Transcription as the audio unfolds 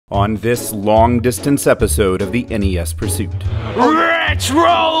On this long-distance episode of the NES Pursuit,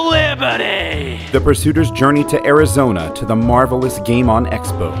 Retro Liberty! The Pursuiters journey to Arizona to the marvelous Game On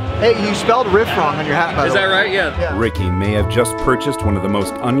Expo. Hey, you spelled Riff wrong on your hat, by the way. Is that right? Yeah. Ricky may have just purchased one of the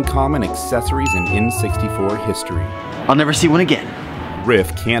most uncommon accessories in N64 history. I'll never see one again.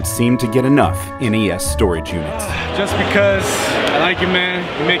 Riff can't seem to get enough NES storage units. Just because I like you, man.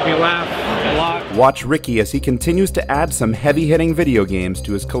 You make me laugh a lot. Watch Ricky as he continues to add some heavy-hitting video games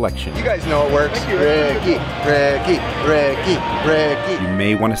to his collection. You guys know it works. Ricky. You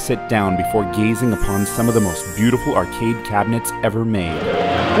may want to sit down before gazing upon some of the most beautiful arcade cabinets ever made.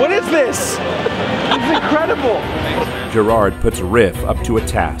 What is this? It's incredible. Jirard puts Riff up to a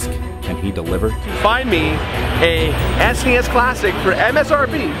task. Can he deliver? Find me a SNES classic for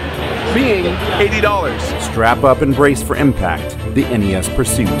MSRP being $80. Strap up and brace for impact. The NES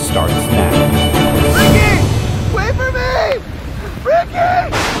Pursuit starts now. Ricky! Wait for me!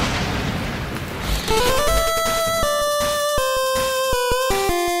 Ricky!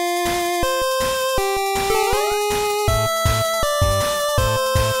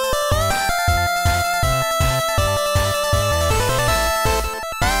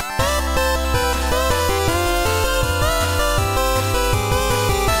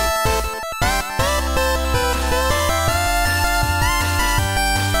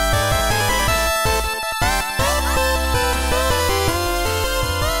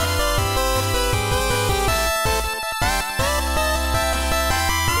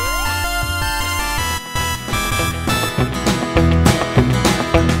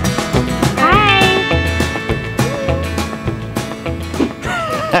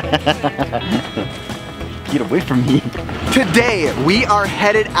 Get away from me. Today, we are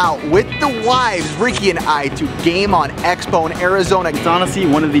headed out with the wives, Ricky and I, to Game On Expo in Arizona. It's honestly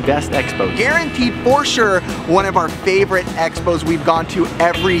one of the best expos. Guaranteed for sure one of our favorite expos we've gone to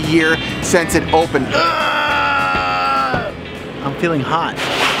every year since it opened. I'm feeling hot.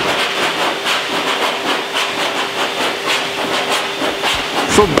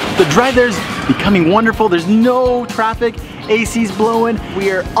 So the drive there's becoming wonderful. There's no traffic. AC's blowing. We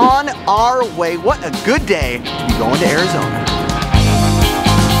are on our way. What a good day to be going to Arizona.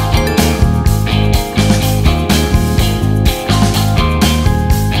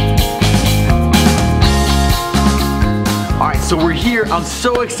 All right, So we're here. I'm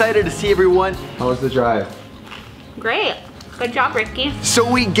so excited to see everyone. how was the drive? Great. Good job, Ricky. So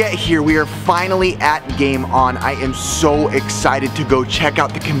we get here, we are finally at Game On. I am so excited to go check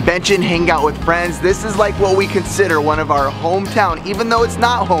out the convention, hang out with friends. This is like what we consider one of our hometown, even though it's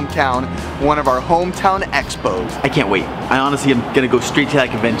not hometown, one of our hometown expos. I can't wait. I honestly am gonna go straight to that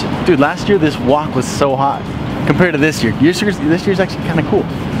convention. Dude, last year this walk was so hot compared to this year. This year's actually kind of cool.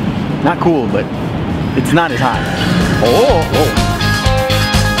 Not cool, but it's not as hot. Oh.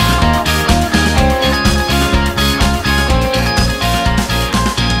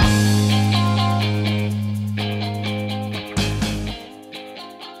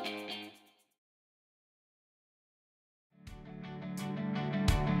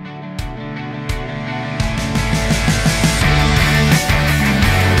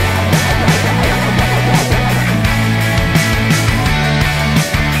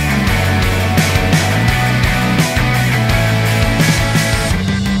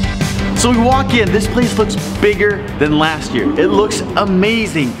 So we walk in, this place looks bigger than last year. It looks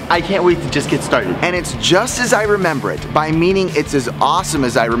amazing. I can't wait to just get started. And it's just as I remember it, by meaning it's as awesome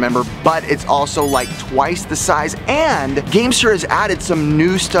as I remember, but it's also like twice the size, and GameStar has added some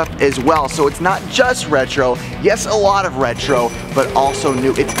new stuff as well. So it's not just retro, yes, a lot of retro, but also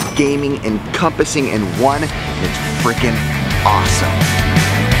new. It's gaming encompassing in one. It's freaking awesome.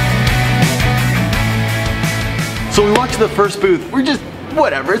 So we walk to the first booth. We're just,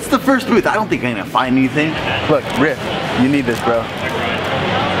 whatever, it's the first booth. I don't think I'm gonna find anything. Look, Riff, you need this, bro.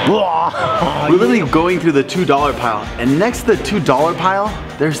 We're literally going through the $2 pile, and next to the $2 pile,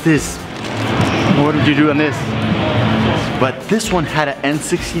 there's this, what did you do on this? But this one had an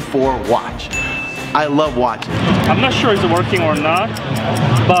N64 watch. I love watches. I'm not sure it's working or not,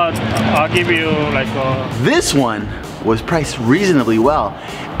 but I'll give you like a... This one was priced reasonably well,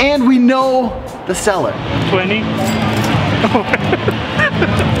 and we know the seller. 20.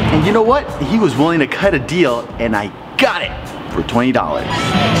 And you know what? He was willing to cut a deal, and I got it for $20.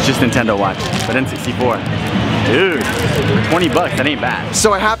 It's just Nintendo watch, but N64. Dude, for 20 bucks, that ain't bad.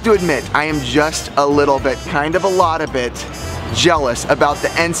 So I have to admit, I am just a little bit, kind of a lot of it, jealous about the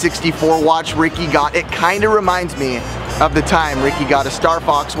N64 watch Ricky got. It kind of reminds me of the time Ricky got a Star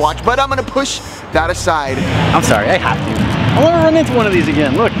Fox watch, but I'm gonna push that aside. I'm sorry, I have to. I want to run into one of these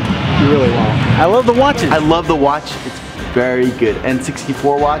again. Look, You really won't. I love the watches. I love the watch. It's very good.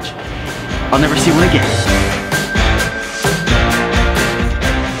 N64 watch, I'll never see one again.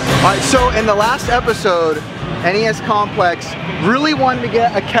 Alright, so in the last episode, NES Complex really wanted to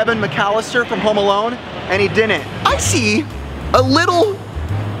get a Kevin McAllister from Home Alone, and he didn't. I see a little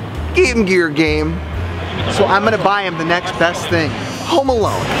Game Gear game, so I'm gonna buy him the next best thing. Home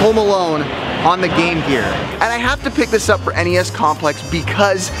Alone on the Game Gear. And I have to pick this up for NES Complex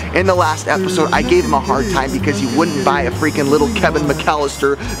because in the last episode I gave him a hard time because he wouldn't buy a freaking little Kevin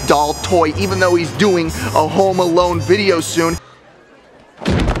McAllister doll toy even though he's doing a Home Alone video soon.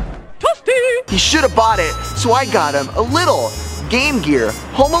 He should have bought it, so I got him a little Game Gear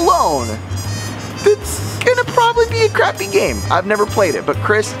Home Alone. That's gonna probably be a crappy game. I've never played it, but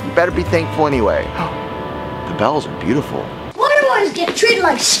Chris, you better be thankful anyway. The bells are beautiful. Water boys get treated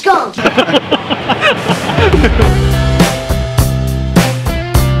like skunks.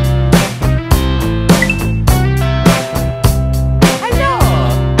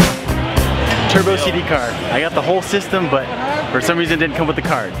 Turbo CD card. I got the whole system, but for some reason it didn't come with the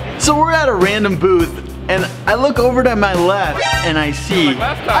card. So we're at a random booth, and I look over to my left, and I see...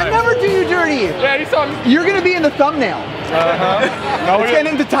 I never do you dirty. Yeah, you saw me. You're gonna be in the thumbnail.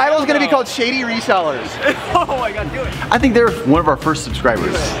 And the title is gonna be called Shady Resellers. Oh my god, do it. I think they're one of our first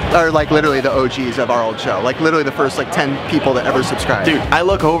subscribers. Or like literally the OGs of our old show. Like literally the first like 10 people that ever subscribed. Dude, I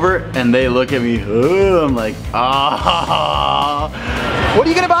look over, and they look at me, I'm like, ah. What are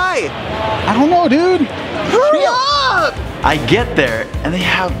you gonna buy? I don't know, dude. Hurry up! I get there, and they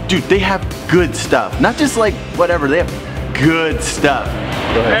have good stuff. Not just like whatever, they have good stuff.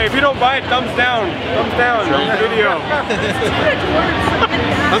 Hey, if you don't buy it, thumbs down. Thumbs down on the video.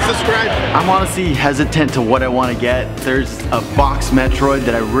 Unsubscribe. I'm honestly hesitant to what I want to get. There's a box Metroid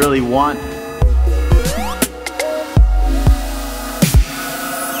that I really want.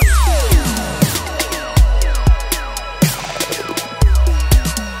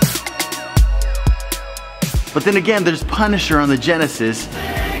 But then again, there's Punisher on the Genesis,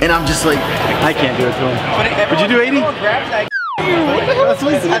 and I'm just like, I can't do it to him. Would you do 80?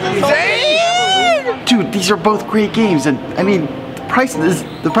 Dude, these are both great games, and I mean, the price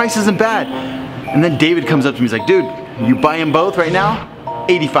isn't bad. And then David comes up to me, he's like, dude, you buy them both right now?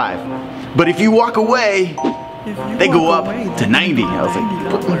 85. But if you walk away, they go up to 90. I was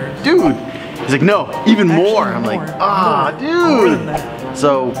like, dude. He's like, no, even more. I'm like, dude.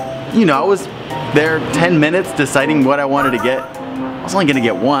 So, you know, I was there 10 minutes deciding what I wanted to get. I was only gonna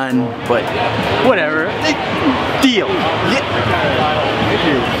get one, but whatever. Deal. Yeah.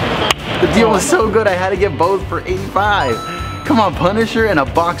 The deal was so good I had to get both for 85. Come on, Punisher and a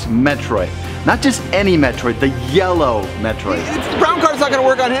box Metroid. Not just any Metroid, the yellow Metroid. The brown card's not gonna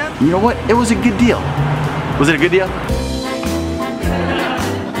work on him. You know what? It was a good deal. Was it a good deal?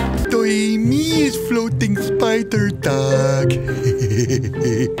 Me is floating spider dog.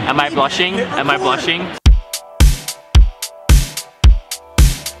 Am I blushing? Am I blushing?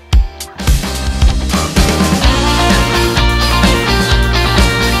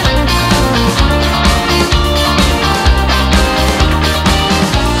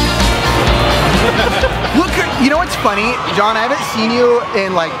 You know what's funny, John? I haven't seen you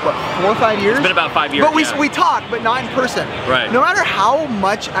in like, what, 4 or 5 years? It's been about 5 years. But we talk, but not in person. Right. No matter how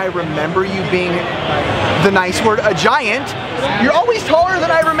much I remember you being, the nice word, a giant, you're always taller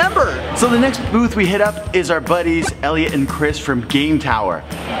than I remember. So the next booth we hit up is our buddies Elliot and Chris from Game Tower.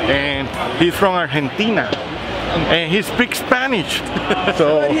 And he's from Argentina. And he speaks Spanish.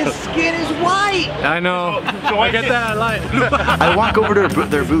 So But his skin is white. I know. I get that a lot. I walk over to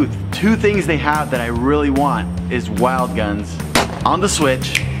their booth. Two things they have that I really want is Wild Guns on the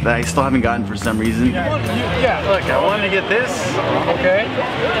Switch that I still haven't gotten for some reason. Yeah, look, I wanted to get this. Okay.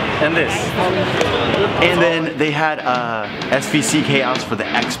 And this. And then they had SVC Chaos for the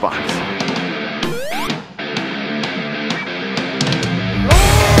Xbox.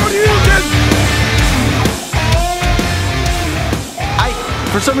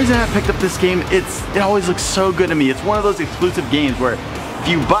 For some reason I picked up this game. It always looks so good to me. It's one of those exclusive games where if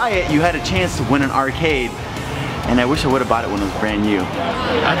you buy it, you had a chance to win an arcade. And I wish I would have bought it when it was brand new.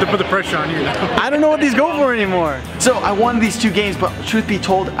 I have to put the pressure on you now. I don't know what these go for anymore. So I wanted these two games, but truth be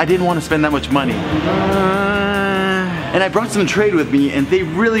told, I didn't want to spend that much money. And I brought some trade with me, and they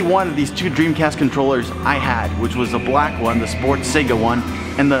really wanted these two Dreamcast controllers I had, which was the black one, the Sports Sega one,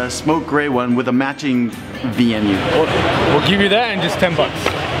 and the smoke gray one with a matching VMU. We'll give you that in just 10 bucks.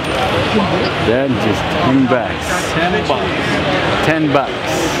 Then just 10 bucks. 10 bucks. 10 bucks.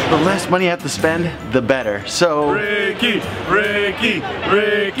 The less money I have to spend, the better. So Ricky.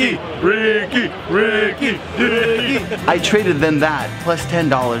 I traded them that plus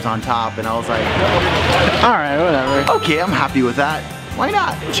 $10 on top, and I was like, all right, whatever. Okay, I'm happy with that. Why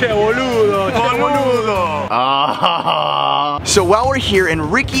not? Che boludo, che boludo. So while we're here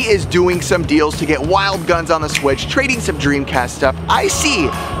and Ricky is doing some deals to get wild guns on the Switch, trading some Dreamcast stuff, I see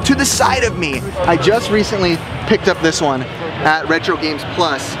to the side of me, I just recently picked up this one at Retro Games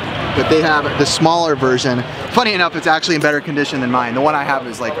Plus, but they have the smaller version. Funny enough, it's actually in better condition than mine. The one I have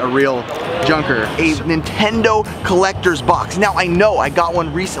is like a real junker. A Nintendo collector's box. Now I know I got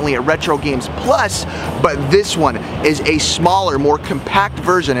one recently at Retro Games Plus, but this one is a smaller, more compact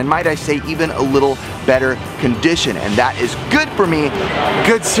version, and might I say even a little better condition, and that is good for me.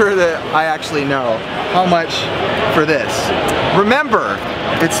 Good sir that I actually know. How much for this? Remember,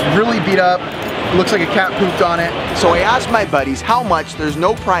 it's really beat up. Looks like a cat pooped on it. So I asked my buddies how much, there's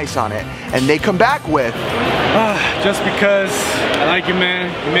no price on it, and they come back with Just because I like you,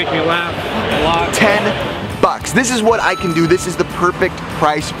 man. You make me laugh a lot. $10. This is what I can do. This is the perfect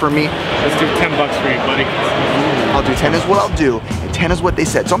price for me. Let's do $10 for you, buddy. I'll do 10 is what I'll do, and 10 is what they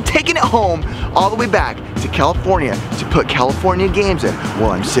said. So I'm taking it home all the way back to California to put California games in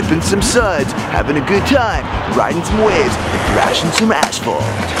while I'm sipping some suds, having a good time, riding some waves, and thrashing some asphalt.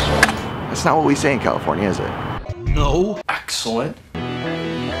 That's not what we say in California, is it? No. Excellent.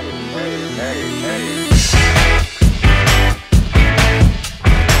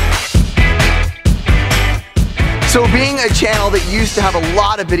 So being a channel that used to have a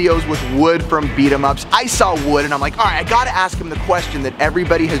lot of videos with Wood from beat 'em ups, I saw Wood and I'm like, all right, I gotta ask him the question that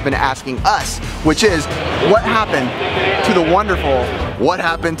everybody has been asking us, which is, what happened to the wonderful, what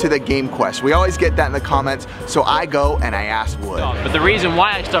happened to the Game Quest? We always get that in the comments, so I go and I ask Wood. But the reason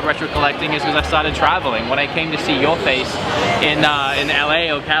why I stopped retro collecting is because I started traveling. When I came to see your face in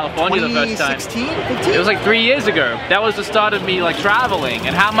LA or California the first time. 2016? It was like 3 years ago. That was the start of me like traveling.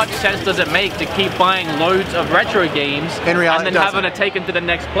 And how much sense does it make to keep buying loads of retro games In reality, and then having it taken to the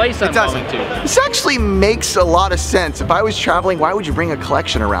next place I'm going to? This actually makes a lot of sense. If I was traveling, why would you bring a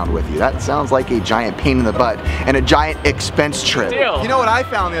collection around with you? That sounds like a giant pain in the butt and a giant expense trip. Deal. You know what I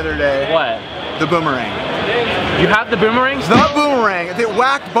found the other day? What? The boomerang. You have the boomerangs? The boomerang that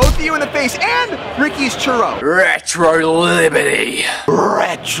whacked both of you in the face and Ricky's churro. Retro Liberty.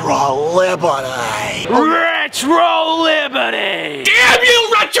 Retro Liberty. Retro Liberty. Damn you,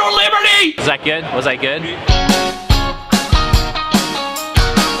 Retro Liberty! Was that good? Was I good? I'm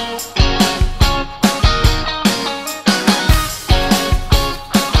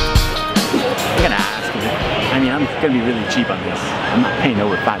gonna ask you. I mean, I'm gonna be really cheap on this. I'm not paying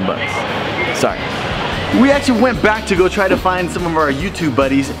over $5. Sorry. We actually went back to go try to find some of our YouTube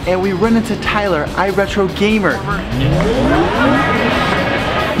buddies, and we run into Tyler, iRetro Gamer.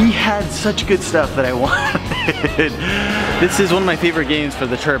 He had such good stuff that I wanted. This is one of my favorite games for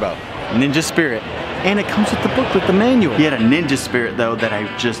the Turbo, Ninja Spirit. And it comes with the book with the manual. He had a Ninja Spirit though that I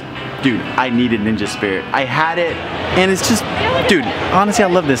just, dude, I needed Ninja Spirit. I had it, and it's just, dude, honestly I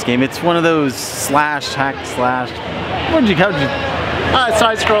love this game. It's one of those hack slash, how'd you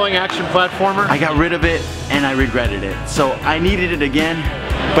Side-scrolling action platformer. I got rid of it and I regretted it. So I needed it again,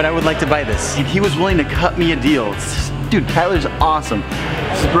 but I would like to buy this. And he was willing to cut me a deal. Dude, Tyler's awesome.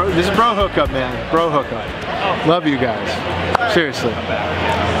 This is bro hookup, man. Bro hookup. Love you guys. Seriously.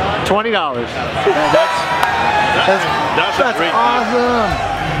 $20. That's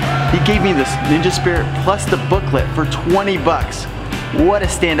awesome. He gave me this Ninja Spirit plus the booklet for 20 bucks. What a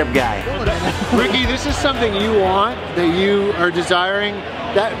stand-up guy. Ricky, this is something you want, that you are desiring.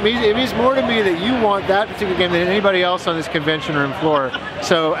 It means more to me that you want that particular game than anybody else on this convention room floor.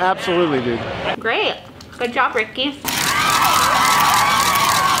 So absolutely, dude. Great. Good job, Ricky.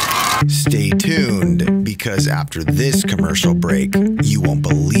 Stay tuned, because after this commercial break, you won't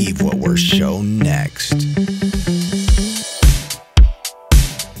believe what we're shown next.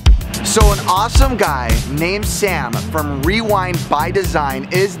 So an awesome guy named Sam from Rewind by Design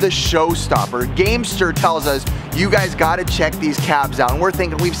is the showstopper. Gamester tells us, you guys gotta check these cabs out. And we're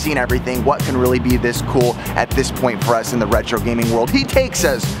thinking we've seen everything. What can really be this cool at this point for us in the retro gaming world? He takes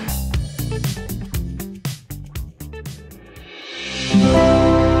us.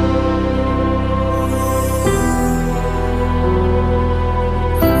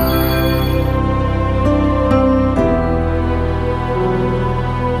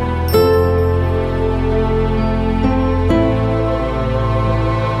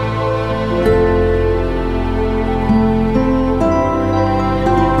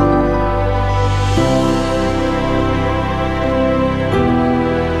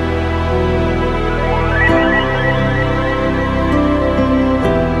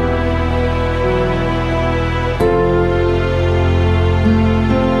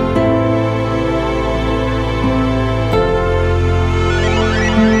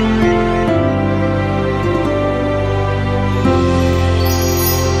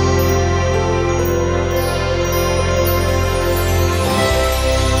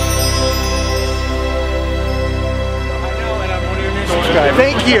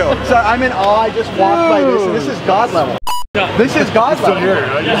 you. So I'm in awe. I just walked by this, and this is God level. This is God level.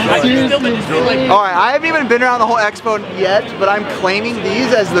 Alright, I haven't even been around the whole expo yet, but I'm claiming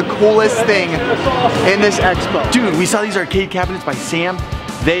these as the coolest thing in this expo. Dude, we saw these arcade cabinets by Sam.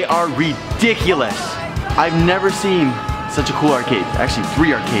 They are ridiculous. I've never seen such a cool arcade. Actually,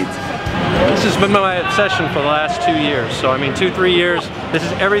 3 arcades. This has been my obsession for the last 2 years. So I mean, 2-3 years. This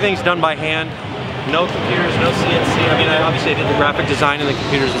is everything's done by hand. No computers, no CNC. I mean, obviously I did the graphic design and the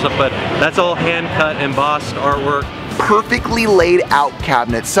computers and stuff, but that's all hand cut, embossed artwork. Perfectly laid out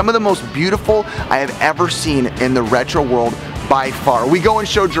cabinets. Some of the most beautiful I have ever seen in the retro world by far. We go and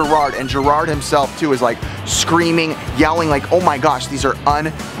show Jirard, and Jirard himself too is like screaming, yelling like, oh my gosh, these are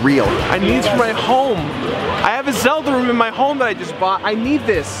unreal. I need this for my home. I have a Zelda room in my home that I just bought. I need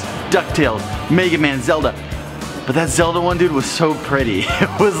this. DuckTales, Mega Man, Zelda. But that Zelda one, dude, was so pretty.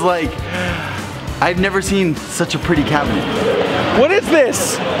 It was like, I've never seen such a pretty cabinet. What is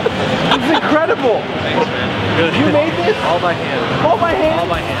this? It's incredible. Thanks, man. Good. You made this? All by hand. All by hand? All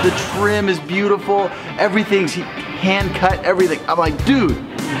by hand. The trim is beautiful. Everything's hand cut, everything. I'm like, dude.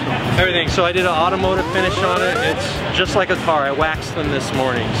 Everything. So I did an automotive finish on it. It's just like a car. I waxed them this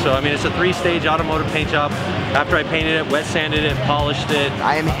morning. So I mean, it's a 3-stage automotive paint job. After I painted it, wet sanded it, polished it.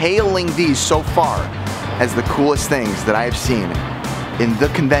 I am hailing these so far as the coolest things that I have seen in the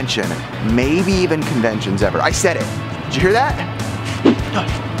convention, maybe even conventions ever. I said it. Did you hear that?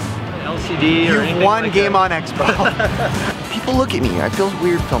 LCD or anything You won like Game that. On Expo. People look at me. I feel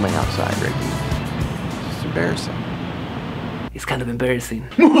weird filming outside, Ricky. It's embarrassing. It's kind of embarrassing.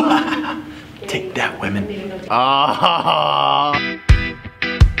 Take that, women.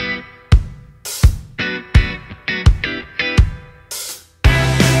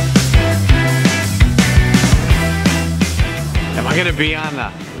 Am I gonna be on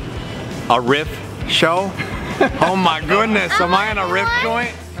a Riff show? Oh my goodness, am I on a Riff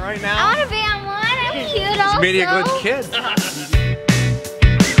joint right now? I want to be on one. I'm cute also. Just being a good kid.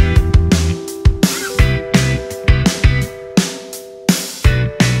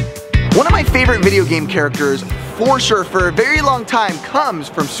 One of my favorite video game characters, for sure, for a very long time, comes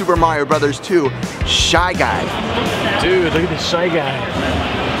from Super Mario Bros. 2, Shy Guy. Dude, look at this Shy Guy.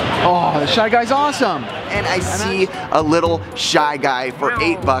 Oh, the Shy Guy's awesome. And I see a little Shy Guy for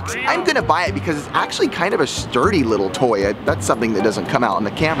 $8. I'm gonna buy it because it's actually kind of a sturdy little toy. That's something that doesn't come out on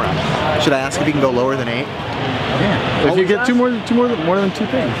the camera. Should I ask if you can go lower than 8? Yeah. If you get more than two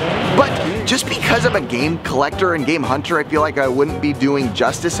things. But just because I'm a game collector and game hunter, I feel like I wouldn't be doing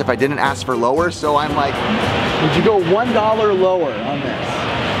justice if I didn't ask for lower. So I'm like, would you go $1 lower on this?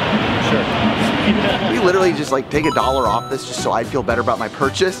 Sure. We literally just like take $1 off this just so I'd feel better about my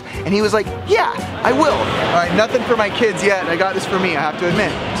purchase. And he was like, yeah, I will. All right, nothing for my kids yet. I got this for me, I have to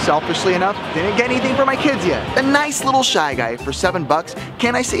admit. Selfishly enough, didn't get anything for my kids yet. A nice little Shy Guy for $7.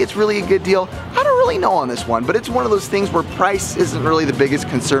 Can I say it's really a good deal? I don't really know on this one, but it's one of those things where price isn't really the biggest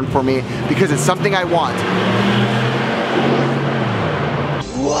concern for me because it's something I want.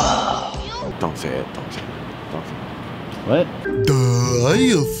 Whoa. Don't say it, don't say it. Don't say it. What? I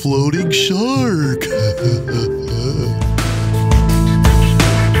a floating shark.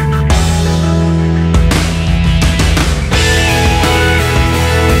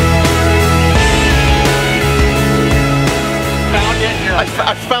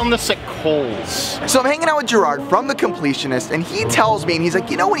 I found this at Kohl's. So I'm hanging out with Jirard from The Completionist, and he tells me, and he's like,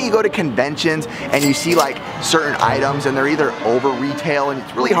 you know when you go to conventions and you see like certain items and they're either over retail and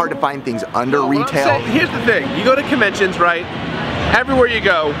it's really hard to find things under retail? Here's the thing, you go to conventions, right? Everywhere you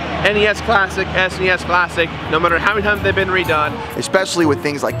go, NES Classic, SNES Classic, no matter how many times they've been redone. Especially with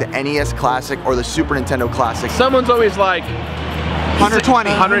things like the NES Classic or the Super Nintendo Classic. Someone's always like, 120,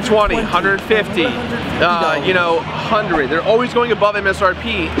 150, you know, 100. They're always going above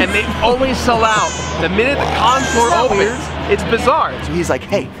MSRP, and they always sell out. The minute the console opens, it's bizarre. So he's like,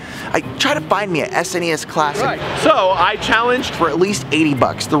 hey, try to find me a SNES Classic. Right. So I challenged for at least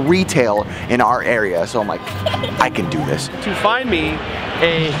 $80, the retail in our area. So I'm like, I can do this. To find me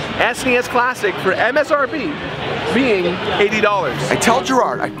a SNES Classic for MSRP being $80. I tell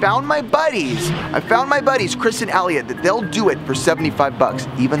Jirard, I found my buddies, Chris and Elliot, that they'll do it for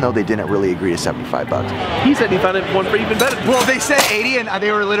 $75, even though they didn't really agree to $75. He said he found one for even better. Well, they said 80 and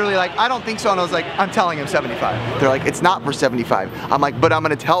they were literally like, I don't think so. And I was like, I'm telling him 75. They're like, it's not for 75. I'm like, but I'm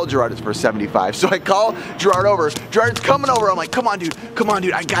gonna tell Jirard it's for 75. So I call Jirard over. Jirard's coming over. I'm like, come on, dude,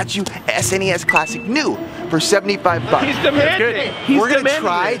 I got you SNES Classic new for $75. He's demanding. We're gonna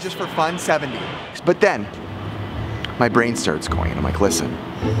try just for fun 70. But then my brain starts going. I'm like, listen,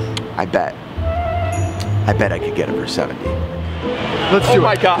 I bet I could get it for 70. Let's do it. Oh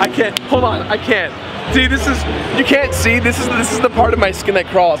my God, I can't. Hold on, I can't. See, this is, you can't see, this is the part of my skin that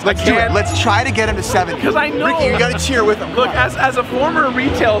crawls. Let's do it. Let's try to get him to 70. Because I know. Ricky, you gotta cheer with him. Look, as a former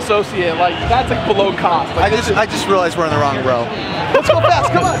retail associate, like, that's like below cost. Like, I just realized we're in the wrong row. Let's go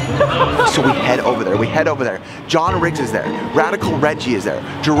fast, come on. So we head over there, John Riggs is there, Radical Reggie is there,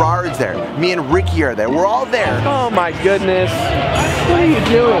 Jirard's there, me and Ricky are there, we're all there. Oh my goodness. What are you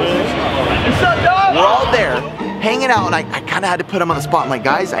doing? We're all there, hanging out, and I kind of had to put him on the spot. I'm like,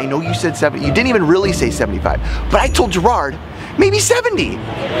 guys, I know you said 70, you didn't even really say 75, but I told Jirard, maybe 70.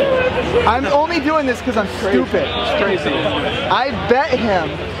 I'm only doing this because I'm stupid. It's crazy. I bet him,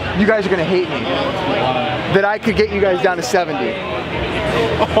 you guys are gonna hate me, that I could get you guys down to 70.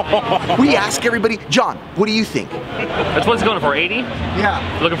 We ask everybody, John, what do you think? That's what's going for, 80?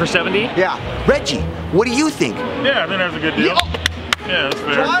 Yeah. Looking for 70? Yeah. Reggie, what do you think? Yeah, I think that's a good deal. Yeah, that's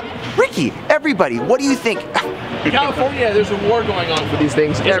fair. John, Ricky, everybody, what do you think? California, there's a war going on for these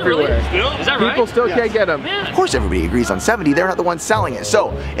things everywhere. Is that right? People still can't get them. Of course everybody agrees on 70, they're not the ones selling it.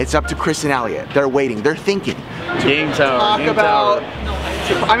 So, it's up to Chris and Elliot. They're waiting, they're thinking. Game Tower. Talk about.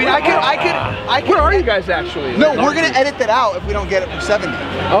 I mean, I could. Where are you guys actually? No, we're gonna edit that out if we don't get it for 70.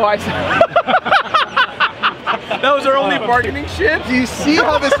 Oh, I see. That was our only bargaining shit? Do you see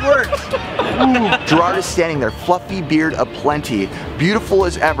how this works? Jirard is standing there, fluffy beard aplenty, beautiful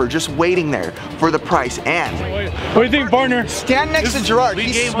as ever, just waiting there for the price. And what do you think, partner? Stand next to Jirard.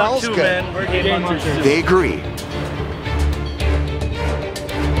 He smells good. Man. We're game on too. They agree.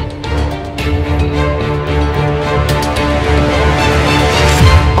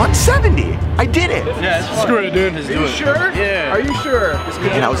 On 70, I did it. Yeah, screw it, dude. Are you sure? Yeah. Are you sure?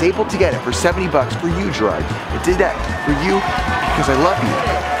 And I was able to get it for 70 bucks for you, Jirard. I did that for you because I love you.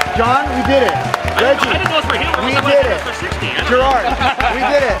 John, we did it. Reggie, I didn't go for him. we did it. For 60. Jirard, we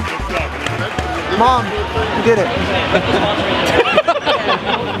did it. Mom, we did it.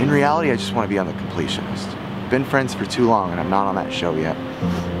 In reality, I just want to be on the Completionist. Been friends for too long and I'm not on that show yet.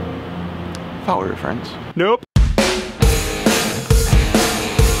 Thought we were friends. Nope.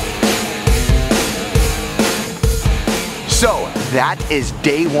 So, that is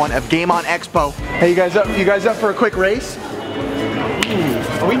day one of Game On Expo. Hey, you guys up for a quick race?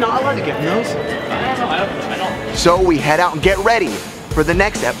 Are we not allowed to get in those? So we head out and get ready for the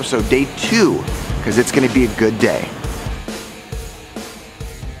next episode, day 2, because it's going to be a good day.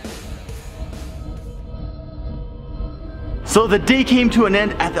 So the day came to an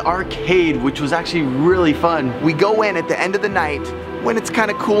end at the arcade, which was actually really fun. We go in at the end of the night, when it's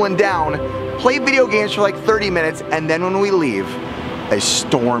kind of cooling down, play video games for like 30 minutes, and then when we leave, a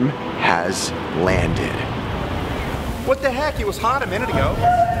storm has landed. What the heck? It was hot a minute ago.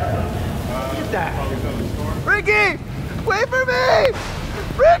 Look at that. Ricky! Wait for me!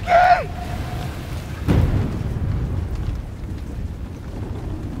 Ricky!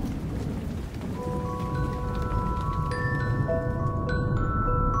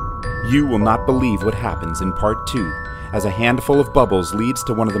 You will not believe what happens in part 2 as a handful of bubbles leads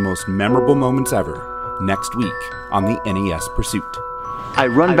to one of the most memorable moments ever next week on the NES Pursuit. I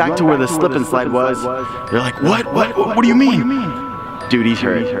run back to where the slip and slide was. They're like, what do you mean? Dude, he's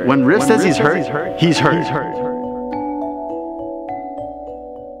hurt. When Riff says he's hurt, he's hurt.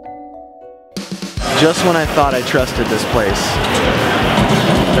 Just when I thought I trusted this place,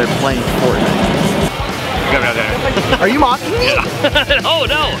 they're playing Fortnite. Are you mocking me? Oh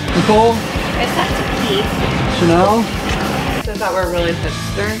no! Nicole? It's such a key. Chanel? So that we're really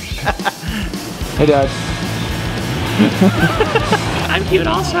hipster. Hey, Dad. I'm cute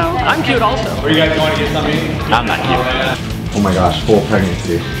also. I'm cute also. Are you guys going to get something? I'm not cute. Oh my gosh, full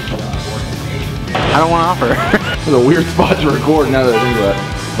pregnancy. I don't want to offer. It's a weird spot to record now that I think about it.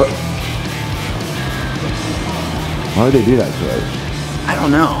 But why would they do that to us? I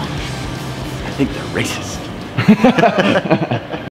don't know. I think they're racist.